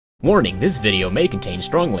Warning, this video may contain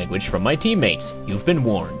strong language from my teammates. You've been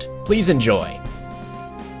warned. Please enjoy.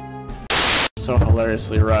 So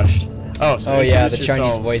hilariously rushed. Oh yeah, the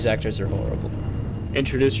Chinese voice actors are horrible.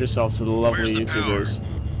 Introduce yourselves to the lovely YouTubers.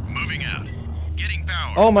 Moving out. Getting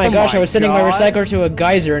power. Oh my gosh, I was sending my recycler to a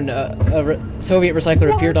geyser and a Soviet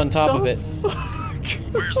recycler appeared on top of it.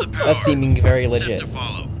 Where's the power? That's seeming very legit.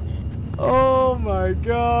 Oh my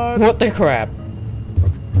god. What the crap?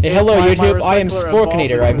 Hey, hello YouTube, I am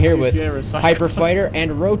Sporkinator. I'm here with Hyperfighter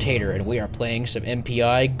and RoTaToR, and we are playing some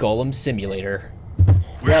MPI GOLEM Simulator.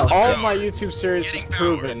 Well, all my YouTube series has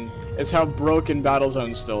proven is how broken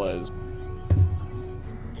Battlezone still is.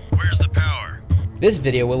 Where's the power? This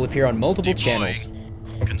video will appear on multiple channels.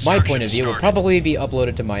 My point of view will probably be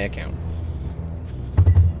uploaded to my account.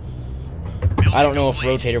 I don't know if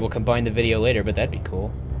RoTaToR will combine the video later, but that'd be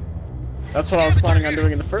cool. That's what I was planning on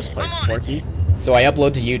doing in the first place, Sporky. So I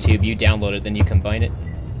upload to YouTube, you download it, then you combine it?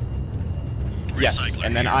 Yes,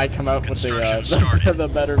 and then I come out with the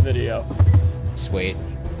better video. Sweet.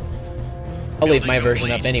 I'll leave my version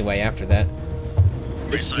up anyway after that.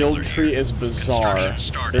 This build tree is bizarre.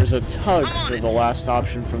 There's a tug for the last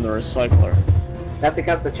option from the recycler. That's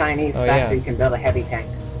because the Chinese factory can build a heavy tank.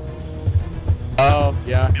 Oh,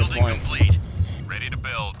 yeah, good Building point. complete. Ready to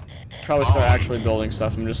build. Probably start actually building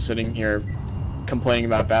stuff. I'm just sitting here complaining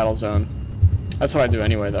about Battlezone. That's what I do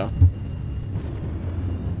anyway, though.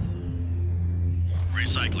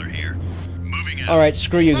 Recycler here. Moving out. Alright,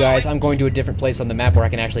 screw you guys. I'm going to a different place on the map where I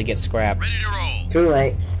can actually get scrap. Ready to roll. Too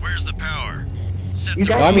late. Where's the power? Set You the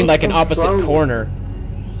guys Well, I mean need like an to opposite slow- corner.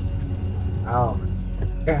 Oh.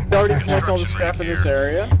 You already collect all the scrap in this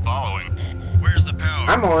area? Following. Where's the power?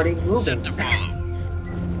 I'm already Set moving. to follow.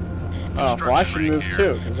 Oh, well I should move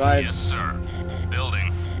too, because I... Yes, sir.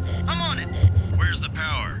 Building. I'm on it. Where's the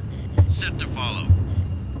power? Set to follow.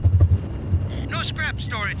 No scrap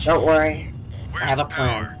storage. Don't worry. Where's I have the a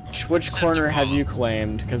plan. power? Which Set to corner have follow. you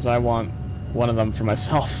claimed? Because I want one of them for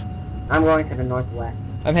myself. I'm going to the northwest.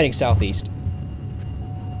 I'm heading southeast.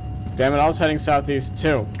 Damn it, I was heading southeast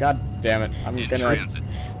too. God damn it. I'm In gonna... transit.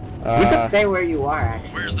 You can stay where you are,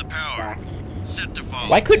 actually. Where's the power? Jack. Set to follow.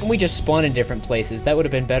 Why couldn't we just spawn in different places? That would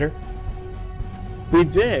have been better. We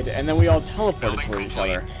did, and then we all teleported Building to each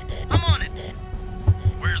complete. other. I'm on it.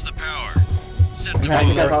 Where's the power? Set I'm to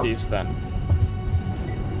heading follow. northeast then.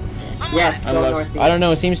 I'm Yes, on go Unless- northeast. I don't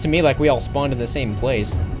know, it seems to me like we all spawned in the same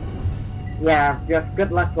place. Yeah, just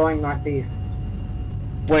good luck going northeast.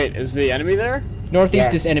 Wait, is the enemy there?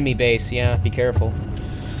 Northeast Yeah. is enemy base, yeah, be careful.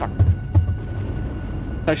 Fuck.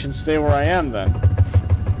 I should stay where I am then.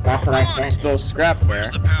 That's what I said. Still scrap there.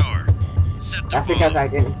 Where's the power? Set to That's because follow. I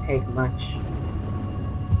didn't take much.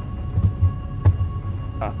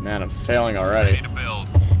 Oh man, I'm failing Ready already. to build.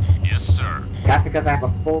 Yes, sir. That's because I have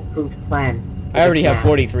a foolproof plan. I already have Yeah.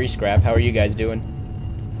 43 scrap, how are you guys doing?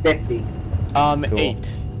 50. Cool. 8.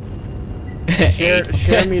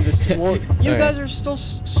 Share me the... Well, you Alright. guys are still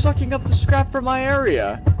sucking up the scrap from my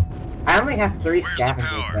area. I only have 3 Where's the scavengers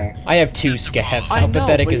power? there. I have 2 scavs, I how know,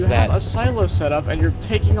 pathetic but is you have that? a silo set up and you're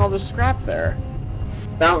taking all the scrap there.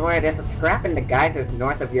 Don't worry, there's a scrap in the geysers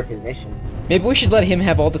north of your position. Maybe we should let him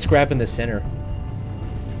have all the scrap in the center.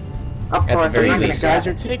 Of the course, very I'm not Jesus, gonna guys, grab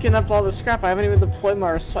you're it. taking up all the scrap. I haven't even deployed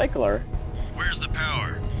my recycler. Where's the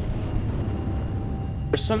power?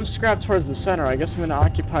 There's some scrap towards the center. I guess I'm gonna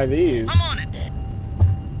occupy these. I'm on it.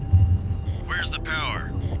 Where's the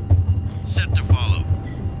power? Set to follow.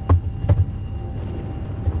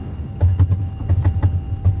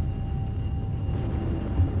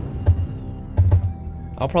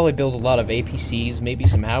 I'll probably build a lot of APCs, maybe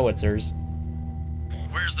some howitzers.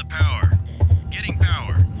 Where's the power? Getting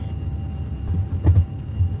power.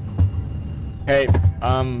 Hey,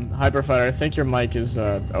 Hyperfighter, I think your mic is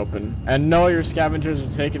open. And no, your scavengers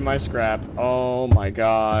are taking my scrap. Oh my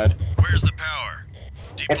god. Where's the power?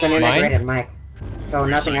 It's an Deploy. Mine? integrated mic, so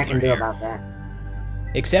nothing I can do about that.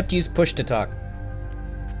 Except use push to talk.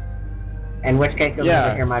 In which case you'll Yeah.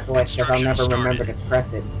 never hear my voice, because I'll never remember to press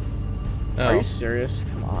it. Are Oh. you serious?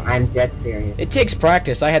 Come on. I'm dead serious. It takes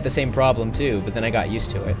practice, I had the same problem too, but then I got used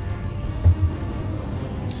to it.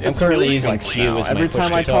 I'm currently really using quick Q now. as my Every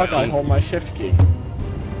time I push-to-talk talk, I key. hold my shift key.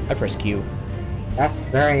 I press Q. That's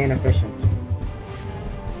very inefficient.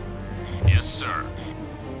 Yes, sir.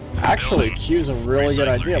 Actually, Building. Q's a really good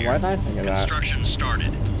Recycler idea. here. Why didn't I think of that? Construction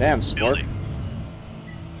started. Damn, Spork. Building.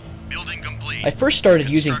 Building complete. I first started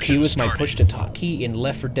using Q Construction as my started. push-to-talk key in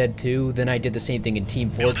Left 4 Dead 2, then I did the same thing in Team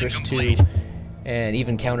Building Fortress 2, complete. and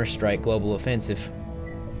even Counter-Strike Global Offensive.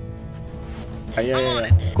 Yeah.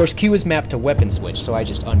 Of course, Q is mapped to weapon switch, so I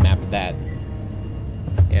just unmapped that.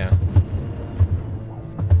 Yeah.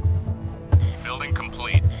 Building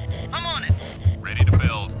complete. I'm on it. Ready to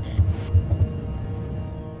build.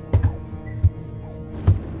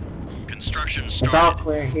 Construction It's all started.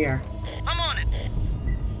 clear here. I'm on it.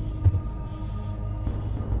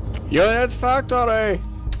 Unit factory!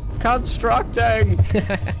 Constructing!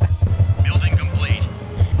 Building complete.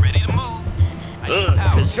 Ready to move. I need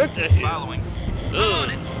power. Constructed. Following. I'm on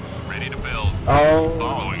it. Ready to build. Oh.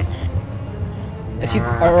 Following.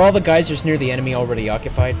 Are all the geysers near the enemy already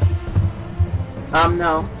occupied?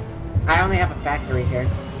 No. I only have a factory here.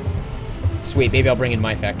 Sweet, maybe I'll bring in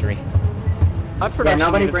my factory. My production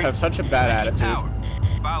nobody units have such a bad I need attitude. power.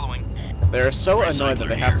 Following. They're so annoyed that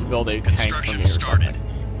they have to build a tank for me or something.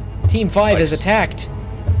 Team 5 is Nice. attacked.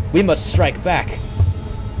 We must strike back.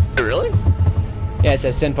 Really? Yeah, it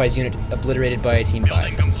says Senpai's unit obliterated by Team 5.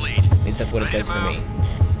 Building complete. At least that's what it says for me.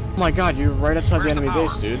 Oh my god, you're right outside the Where's the enemy power?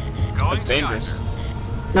 base, dude. Going That's dangerous. geyser.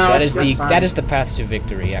 No, That it's is just fine. that is the path to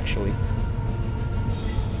victory, actually.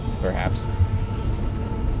 Perhaps.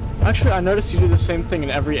 Actually, I noticed you do the same thing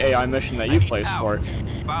in every AI mission that I you need play, power.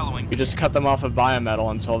 Spork. Following. You just cut them off of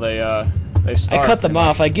biometal until they starve. I cut them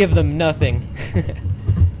off. I give them nothing.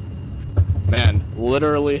 Man,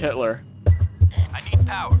 literally Hitler. I need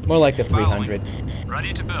power. More like the Following. 300.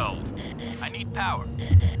 Ready to build. I need power.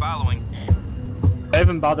 Following. They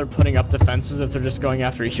haven't bothered putting up defenses if they're just going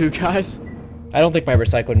after you guys. I don't think my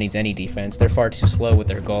recycler needs any defense. They're far too slow with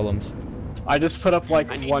their golems. I just put up like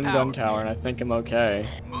I need one power. gun tower and I think I'm okay.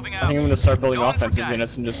 Moving I out. think I'm gonna start building Going for offensive guys.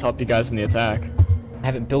 units and just help you guys in the attack. I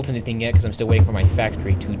haven't built anything yet because I'm still waiting for my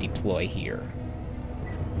factory to deploy here.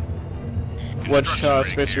 Which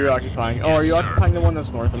Construction space are ready. you occupying? Oh, are you Yes, sir. occupying the one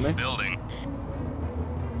that's north of me? Building.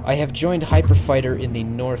 I have joined Hyperfighter in the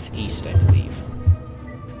northeast, I believe.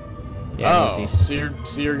 Yeah, Oh, northeast.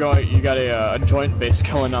 so you're going. You got a joint base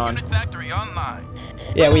going on. Unit factory online.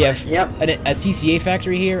 Yeah, we have Yep. a CCA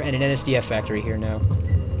factory here and an NSDF factory here now.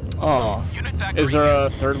 Oh, Unit factory. is there a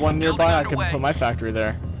third one Building nearby? I could underway. put my factory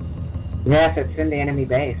there. Yes, it's in the enemy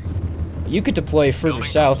base. You could deploy further Building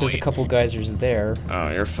south. There's a complete. couple geysers there. Oh,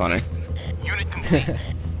 you're funny. Unit complete.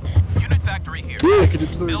 Unit factory here. Yeah, I could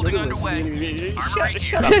deploy Building another one. underway. Shut, right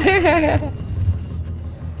shut here. up.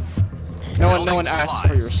 No one Building asked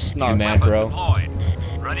for your supplies. snark. You mad, bro? Deployed.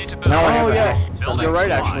 Ready to build. No, I Oh have yeah, Building you're right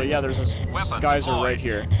supplies. actually. Yeah, there's this Weapon geyser deployed. right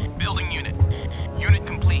here. Building unit. Unit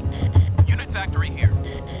complete. Unit factory here.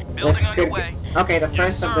 Building This should be- underway. Okay, the Yes,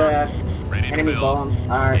 first of sir. the Ready to enemy build. golems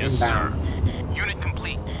are Yes, inbound. sir. Unit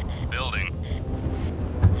complete. Building.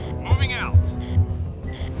 Moving out.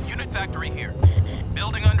 Unit factory here.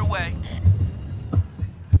 Building underway.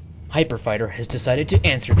 Hyperfighter has decided to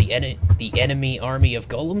answer the enemy army of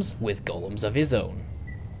golems with golems of his own.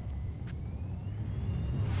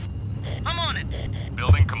 I'm on it.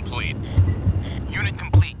 Building complete. Unit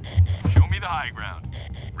complete. Show me the high ground.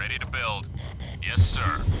 Ready to build. Yes,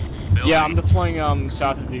 sir. Building. Yeah, I'm deploying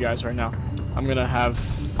south of you guys right now. I'm gonna have.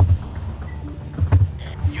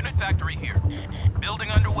 Unit factory here. Building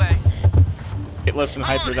underway. Hey, listen,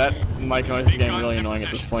 Hyper, that mic noise is getting really annoying at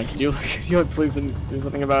this point. Could you please do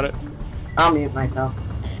something about it? I'll mute myself.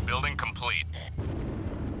 Building complete.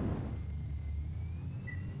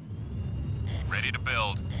 Ready to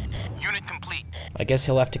build. Unit complete. I guess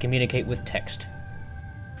he'll have to communicate with text.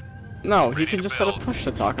 No, he Ready can to just set a build. push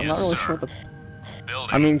to talk. I'm Yes, not really sir. sure what the. Building.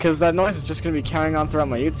 I mean, because that noise is just gonna be carrying on throughout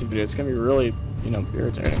my YouTube video. It's gonna be really,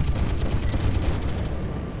 irritating.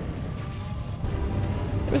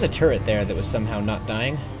 There was a turret there that was somehow not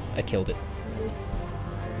dying. I killed it.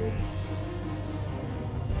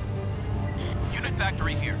 Unit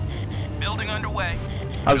factory here. Building underway.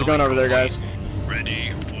 How's it going over there, guys?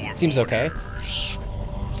 Ready for Seems okay. orders.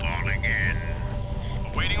 Falling in.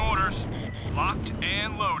 Awaiting orders. Locked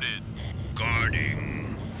and loaded.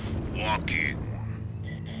 Guarding. Walking.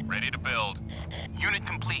 Ready to build. Unit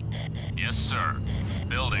complete. Yes, sir.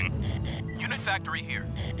 Building. Unit factory here.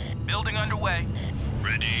 Building underway.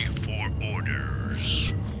 Ready for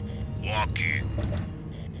orders. Walking.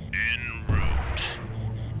 En route.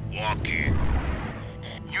 Walking.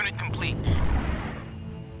 Unit complete.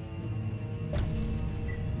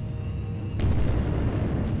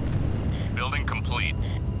 Building complete.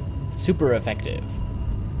 Super effective.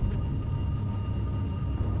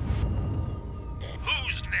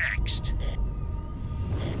 Who's next?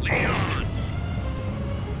 Leon.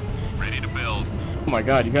 Ready to build. Oh my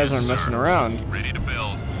God, you guys aren't Yes, messing sir. around. Ready to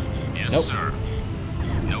build. Yes, Nope. sir.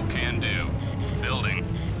 No can do. Building.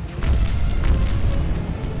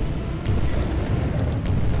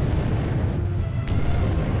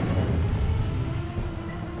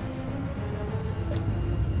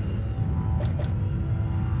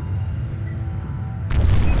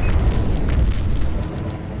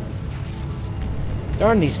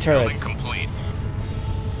 Darn these Building turrets. complete.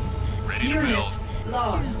 Ready to Unit build.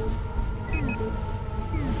 lost.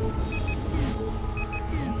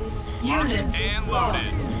 Locked Unit and lost.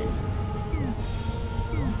 loaded.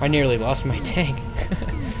 I nearly lost my tank.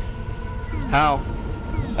 How?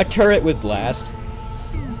 A turret with blast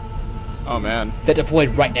Oh man, that deployed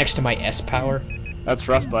right next to my S-power. that's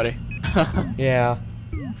rough, buddy. Yeah.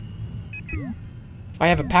 I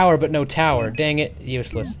have a power but no tower. Dang it,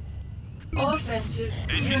 useless. Offensive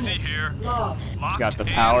ATC unit here. lost. Locked Got the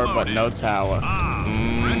and power, but loaded. no tower. Ah,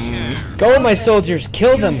 fresh air. Go, my soldiers!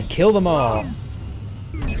 Kill them! Kill them all!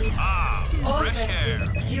 Ah, fresh air.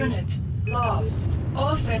 Offensive unit lost.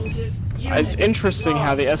 Offensive unit It's interesting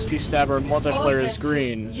how the lost. SP Stabber in multiplayer is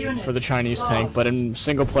green for the Chinese tank, but in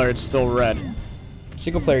single player it's still red.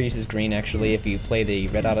 Single player uses green, actually, if you play the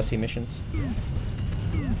Red Odyssey missions.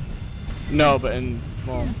 No, but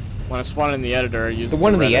well, when I spawn in the editor, I use The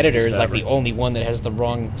one in red the SP editor is like Stabber. the only one that has the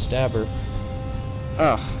wrong stabber.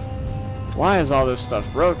 Ugh. Why is all this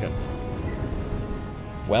stuff broken?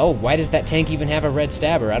 Well, why does that tank even have a red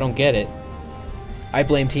stabber? I don't get it. I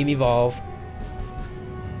blame Team Evolve.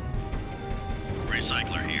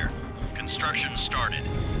 Recycler here. Construction started.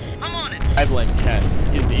 I'm on it. I blame Ken.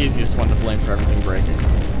 He's the easiest one to blame for everything breaking.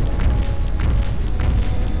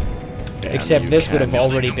 Damn Except you, this would Ken. have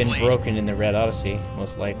already been complete. broken in the Red Odyssey,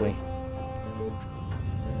 most likely.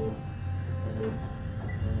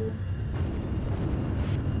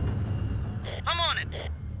 I'm on it.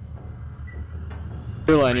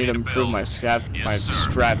 Still, I need Ready to to improve build. my Yes, sir.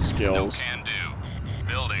 strat No skills. can do.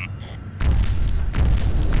 Building.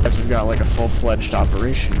 Guess we've got like a full-fledged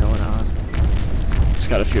operation going on. It's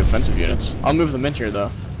got a few offensive units. I'll move them in here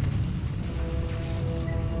though.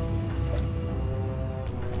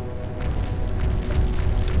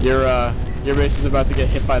 Your base is about to get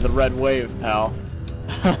hit by the red wave, pal.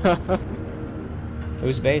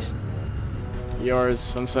 Whose base?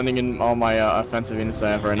 Yours. I'm sending in all my offensive units I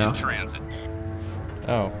have right In now. transit.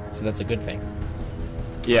 Oh, so that's a good thing.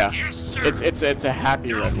 Yeah, Yes, sir. it's a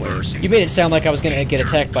happy red No wave. mercy. You made it sound like I was gonna get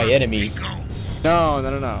attacked by enemies. Go.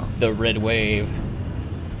 No. The Red Wave.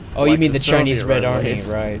 Oh, Like you mean the the Chinese Soviet Red Red Army, Wave.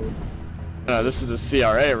 right? No, this is the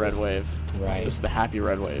CRA red wave. Right. This is the happy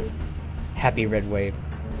red wave. Happy Red Wave.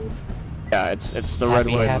 Yeah, it's the red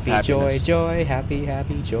Happy, wave happy, of joy, happiness. joy, happy,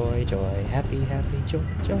 happy, joy, joy, happy, happy, joy,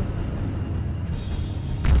 joy.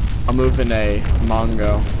 I'll move in a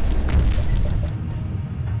Mongo.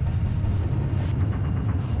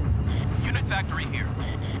 Unit factory here.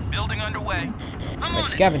 Building underway. I'm My on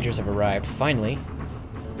scavengers have arrived, finally. it.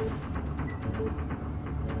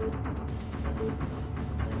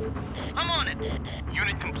 I'm on it.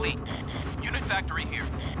 Unit complete. Unit factory here.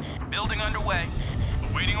 Building underway.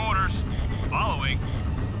 Awaiting orders. Following.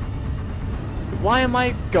 Why am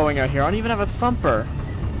I going out here? I don't even have a thumper.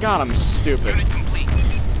 God, I'm stupid. Unit complete.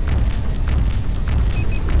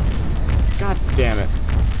 God damn it.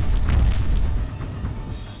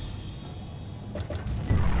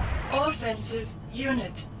 Offensive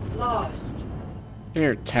unit lost. Come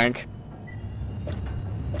here, tank.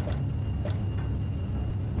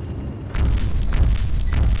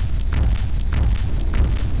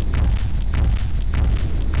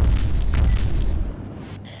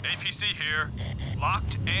 APC here.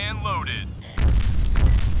 Locked and loaded.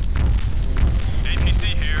 APC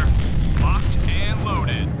here. Locked and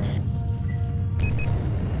loaded.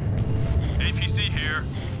 APC here.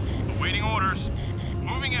 Awaiting orders.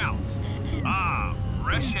 Moving out. Ah,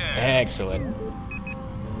 fresh air. Excellent.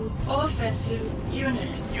 Offensive unit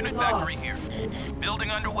Unit lost. factory here.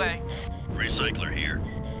 Building underway. Recycler here.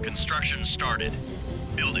 Construction started.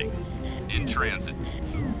 Building. In transit.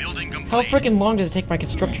 Building complete. How freaking long does it take my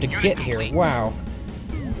constructor to get here? Wow.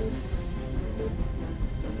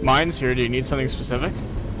 Mine's here. Do you need something specific?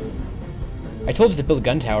 I told you to build a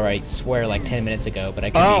gun tower, I swear, like 10 minutes ago, but I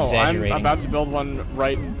could be Oh, I'm exaggerating. about to build one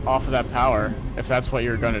right off of that power, if that's what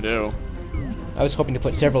you're gonna do. I was hoping to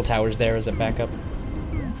put several towers there as a backup.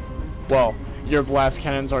 Well, your blast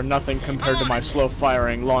cannons are nothing compared to my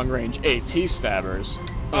slow-firing, long-range AT stabbers.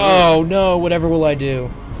 Oh no, whatever will I do?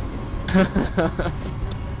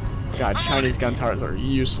 God, Chinese gun towers are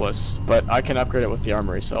useless, but I can upgrade it with the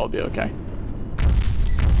armory, so I'll be okay.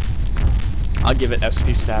 I'll give it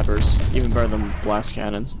SP stabbers, even better than blast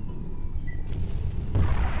cannons.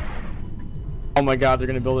 Oh my god, they're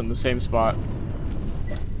gonna build it in the same spot.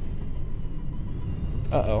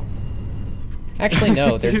 Uh-oh. Actually,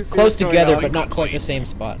 no, Do you they're see close what's going together, on? but not quite the same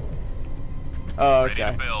spot. Oh, Ready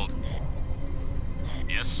okay. to build.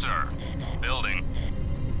 Yes, sir. Building.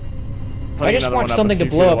 I Putting just another want one up a something to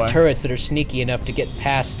few blow feet up away. turrets that are sneaky enough to get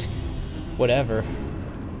past whatever.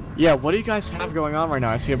 Yeah, what do you guys have going on right now?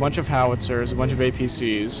 I see a bunch of howitzers, a bunch of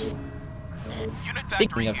APCs.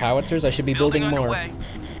 Speaking of howitzers, I should be building more. Underway.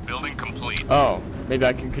 Building complete. Oh, maybe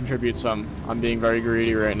I can contribute some. I'm being very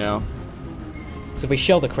greedy right now. So if we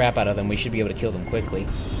shell the crap out of them, we should be able to kill them quickly.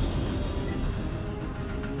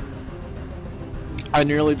 I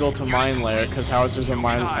nearly built a mine layer because howitzers and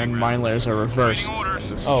mine layers are reversed.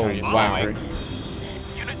 Oh, wow. Unit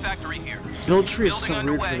factory here. Build tree is so Building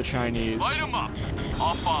rude for underway. the Chinese. Light 'em up.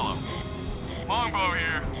 I'll follow. Longbow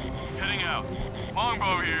here. Heading out.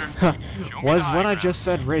 Longbow here. Show me Was the what high I just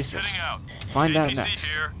said ground. racist? Heading out. Find out APC next.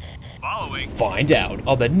 Here. Following. Find out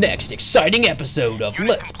on the next exciting episode of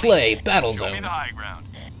Unit Let's complete. Play Show me the Battlezone. high ground.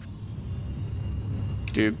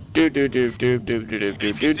 Doop doop doop doop doop doop doop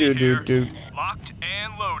doop doop doop doop doop. Locked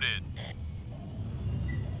and loaded.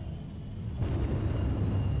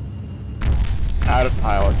 Out of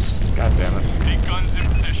pilots. God damn it. Big guns in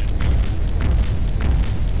position.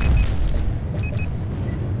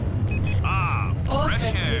 Ah, fresh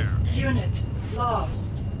air. Offensive unit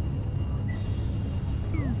lost.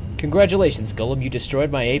 Congratulations, Golem, you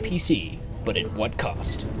destroyed my APC. But at what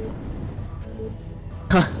cost?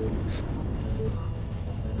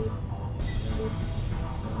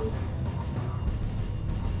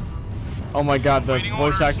 Oh my god, the Waiting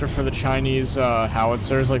voice orders. actor for the Chinese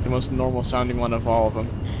howitzer is like the most normal sounding one of all of them.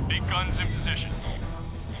 Big guns in position.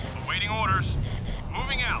 Awaiting orders.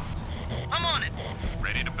 Moving out. I'm on it.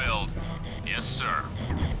 Ready to build. Yes, sir.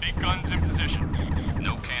 Big guns in position.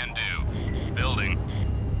 No can do. Building.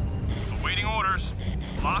 Awaiting orders.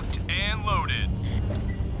 Locked and loaded.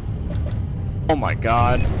 Oh my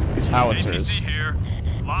god, these howitzers. APC here.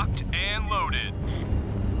 Locked and loaded.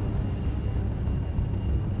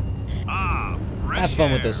 Ah, fresh Have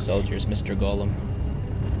fun with air. those soldiers, Mr. Golem.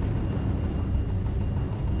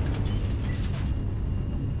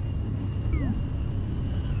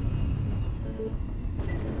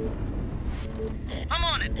 I'm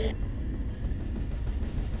on it.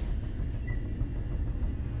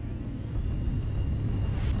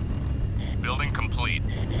 Building complete.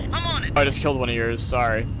 I'm on it. I just killed one of yours,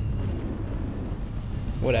 sorry.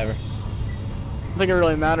 Whatever. I don't think it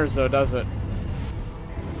really matters though, does it?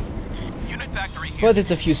 Unit factory here. But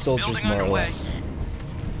it's a few soldiers Building more or underway. less.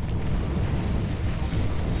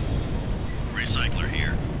 Recycler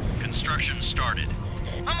here. Construction started.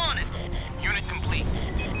 I'm on it. Unit complete.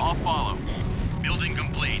 I'll follow. Building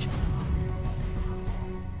complete.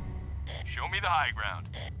 Show me the high ground.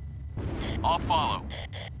 I'll follow.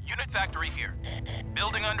 Unit factory here.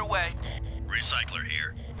 Building underway. Recycler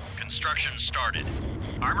here. Construction started.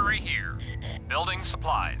 Armory here. Building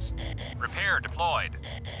supplies. Repair deployed.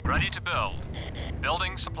 Ready to build.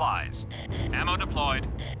 Building supplies. Ammo deployed.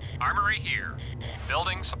 Armory here.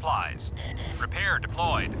 Building supplies. Repair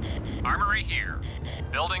deployed. Armory here.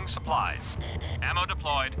 Building supplies. Ammo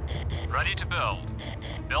deployed. Ready to build.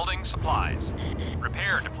 Building supplies.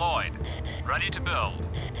 Repair deployed. Ready to build.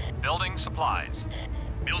 Building supplies.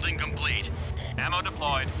 Building complete. Ammo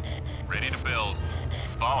deployed. Ready to build.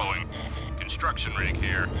 Following. Construction rig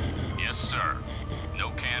here. Yes, sir.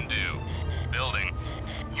 No can do. Building.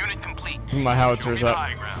 Unit complete. My howitzer is Show me the up.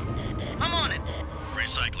 high ground. I'm on it.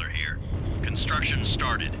 Recycler here. Construction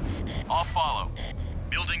started. I'll follow.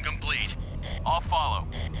 Building complete. I'll follow.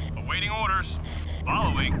 Awaiting orders.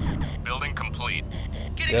 Following. Building complete.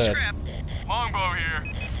 Getting Good. scrap. Longbow here.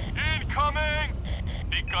 Incoming!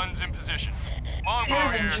 Big guns in position. Longbow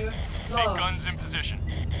here. Scavenger Big lost. guns in position.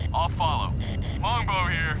 I'll follow. Longbow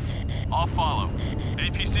here. I'll follow.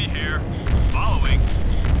 APC here. Following.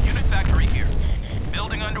 Unit factory here.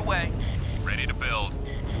 Building underway. Ready to build.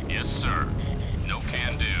 Yes, sir. No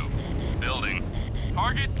can do. Building.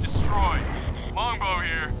 Target destroyed. Longbow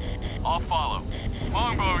here. I'll follow.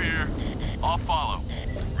 Longbow here. I'll follow.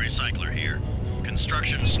 Recycler here.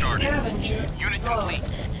 Construction started. Scavenger Unit lost.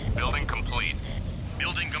 complete. Building complete.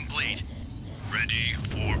 Building complete. Ready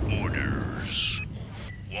for orders.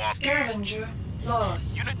 Walking. Scavenger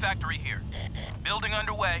lost. Unit factory here. Building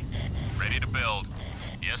underway. Ready to build.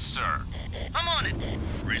 Yes, sir. I'm on it.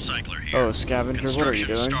 Recycler here. Oh, scavenger, what are you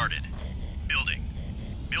Construction doing? started. Building.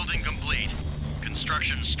 Building complete.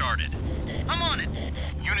 Construction started. I'm on it.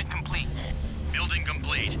 Unit complete. Building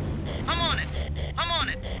complete. I'm on it. I'm on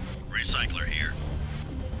it. Recycler here.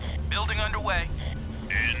 Building underway.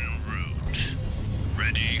 En route.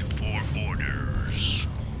 Ready for orders.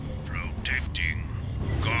 Protecting.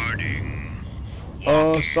 Guarding. Oh,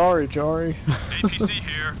 Walking. sorry, Jari. APC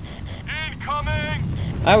here. Incoming!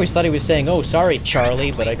 I always thought he was saying, "Oh, sorry,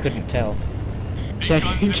 Charlie," but I couldn't tell. Big Can't-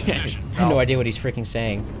 guns in can't position. I have no idea what he's freaking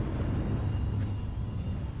saying.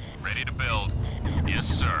 Ready to build. Yes,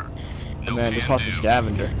 sir. Oh man, just lost a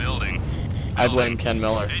scavenger. Building. I blame Ken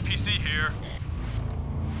Miller. APC here.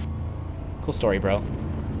 Cool story, bro.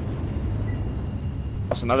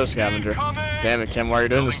 Lost another scavenger. Damn it, Ken, why are you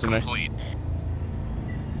doing this to me? Complete.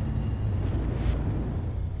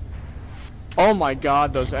 Oh my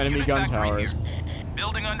god, those enemy Unit gun factory towers. here.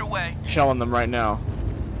 Building underway. Shelling them right now.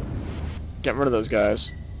 Get rid of those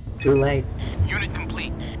guys. Too late. Unit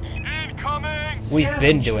complete. Incoming! We've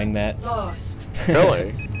been doing that. Lost.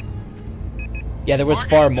 Really? Yeah, there was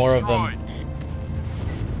far more of them.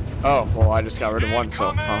 Oh, well, I just got rid of one,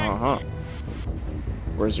 so.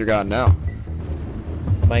 Where's your god now?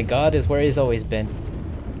 My god is where he's always been.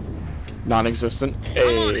 Non-existent.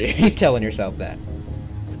 Hey. Keep telling yourself that.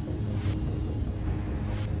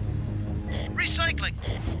 Recycling.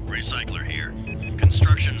 Recycler here.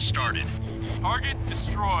 Construction started. Target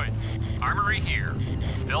destroyed. Armory here.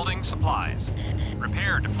 Building supplies.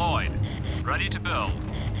 Repair deployed. Ready to build.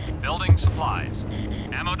 Building supplies.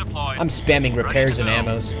 Ammo deployed. I'm spamming repairs and Ready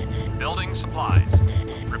to ammos. build. Building supplies.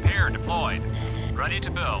 Repair deployed. Ready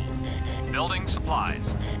to build. Building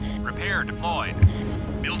supplies. Repair deployed.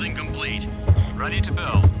 Building complete. Ready to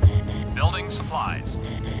build. Building supplies.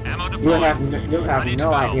 Ammo You deployed. have Ready to no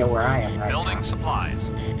build. idea where I am right Building now. supplies.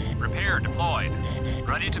 Repair deployed.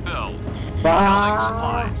 Ready to build. Building Bah!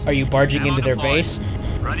 supplies. Are you barging Ammo into their deployed. base?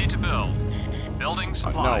 Ready to build. Building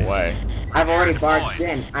supplies. No way. I've already Repair barged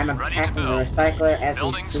deployed. in. I'm Ready to attacking the build. recycler as we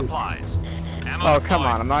Building speak. supplies. Ammo Oh, come deployed.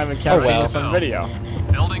 on, I'm not even capturing well. this on video.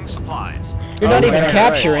 Building supplies. You're not Oh, even right,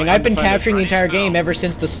 capturing. right. I've been I'm fine. capturing the Ready to entire build. game ever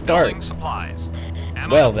since the start. Building supplies.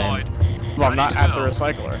 Ammo Well, then. deployed. Well, I'm Ready not to at the build.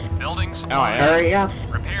 recycler. Building I supplies. am. Hurry up.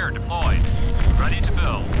 Repair deployed. Ready to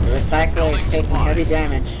build. The recycler Building is taking supplies. heavy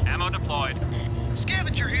damage. Ammo deployed.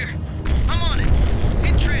 Scavenger here. I'm on it.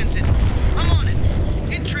 In transit. I'm on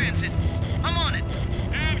it. In transit. I'm on it.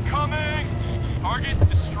 Incoming. Target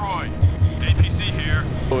destroyed. APC here.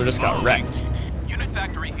 Oh, we just got Following. wrecked. Unit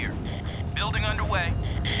factory here. Building underway.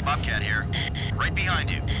 Bobcat here. Right behind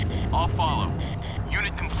you. I'll follow.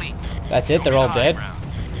 Unit complete. That's it? They're all dead?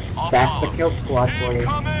 I'll That's follow. the kill squad for you.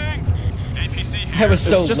 Incoming. APC here. I was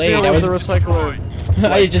so It's just late. because I was the recycler.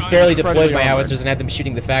 I just barely incredibly deployed my armored. howitzers and had them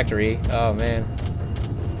shooting the factory. Oh man.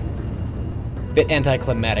 Bit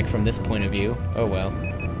anticlimactic from this point of view. Oh well.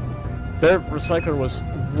 Their recycler was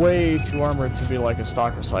way too armored to be like a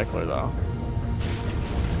stock recycler, though.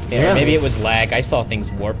 Yeah, Really? maybe it was lag. I saw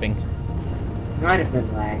things warping. Might have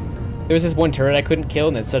been lag. There was this one turret I couldn't kill,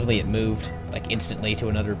 and then suddenly it moved, like instantly to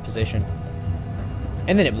another position.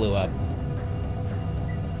 And then it blew up.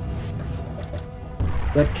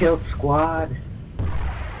 The kill squad.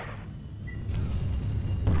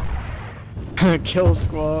 Kill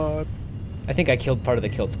squad. I think I killed part of the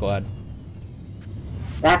killed squad.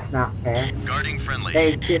 That's not fair. Guarding friendly.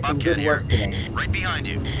 They did some Bobcat good work here. today. Right behind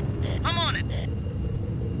you. I'm on it.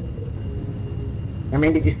 I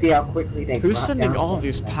mean, did you see how quickly they Who's brought sending down all of the-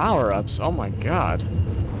 these power-ups? Oh my god.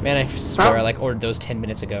 Man, I swear I like ordered those 10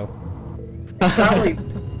 minutes ago. Probably.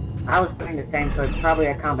 I was doing the same, so it's probably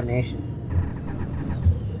a combination.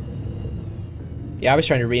 Yeah, I was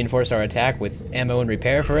trying to reinforce our attack with ammo and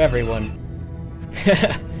repair for everyone.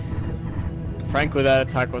 Frankly, that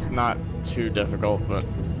attack was not too difficult, but...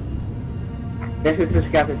 This is just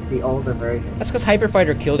because it's the older version. That's because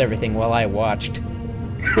Hyperfighter killed everything while I watched.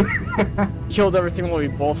 Killed everything while we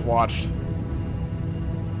both watched.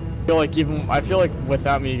 I feel like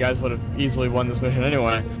without me, you guys would have easily won this mission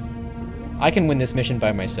anyway. I can win this mission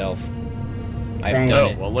by myself. I've Dang. done Oh,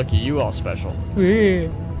 it. well, look at you all special. There's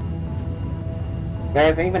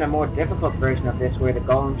even a more difficult version of this where the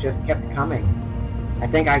golems just kept coming. I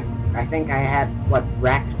think I had, what,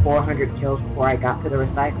 racked 400 kills before I got to the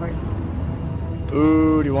recycler?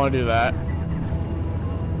 Ooh, do you want to do that?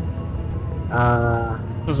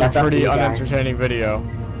 This is a That's up to pretty you guys. unentertaining video.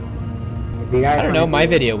 If you guys I don't know, wanna my do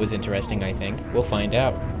it. video was interesting, I think. We'll find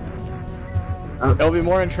out. It'll be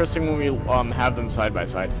more interesting when we have them side by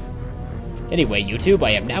side. Anyway, YouTube,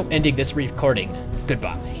 I am now ending this recording.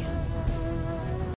 Goodbye.